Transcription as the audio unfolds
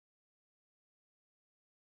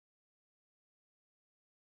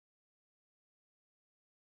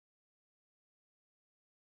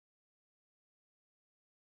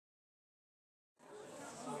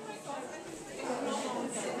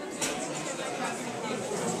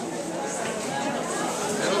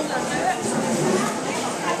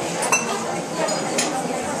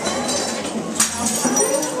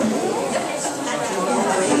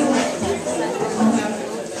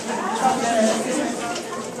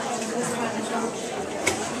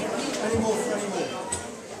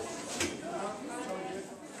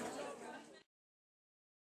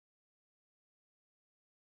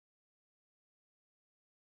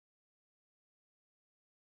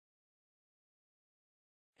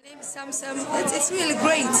My name is Samsam. It's really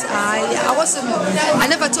great. I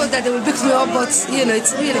never thought that they would pick me up, but it's really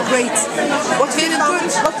great. What do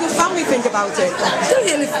your family think about it?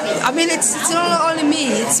 Really, I mean, it's not only me.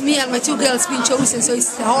 It's me and my two girls being chosen, so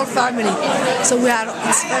it's the whole family. So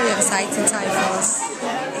it's a very exciting time for us.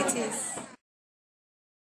 It is.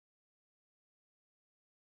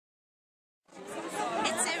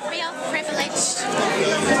 It's a real privilege.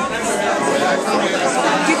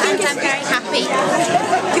 I'm very happy.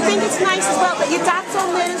 Do you think it's nice as well that your dad's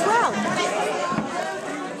on there as well?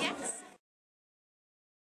 Yes.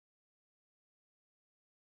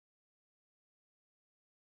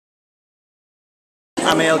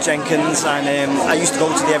 I'm Earl Jenkins, and I used to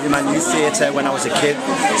go to the Everyman Theatre when I was a kid,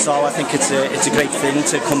 so I think it's a great thing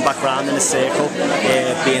to come back round in a circle,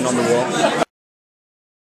 being on the wall.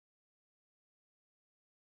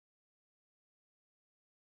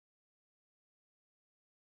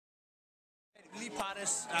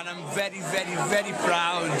 Paris, and I'm very, very, very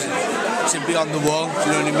proud to be on the wall. Do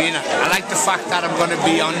you know what I mean? I like the fact that I'm going to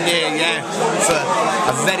be on there, for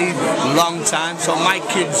a very long time. So my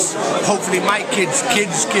kids, hopefully my kids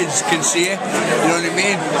can see it. You know what I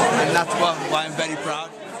mean? And that's why I'm very proud.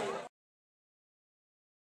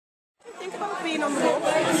 What do you think about being on the wall?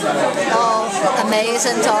 Oh,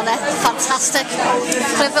 amazing, Donna. Fantastic.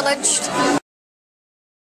 Privileged.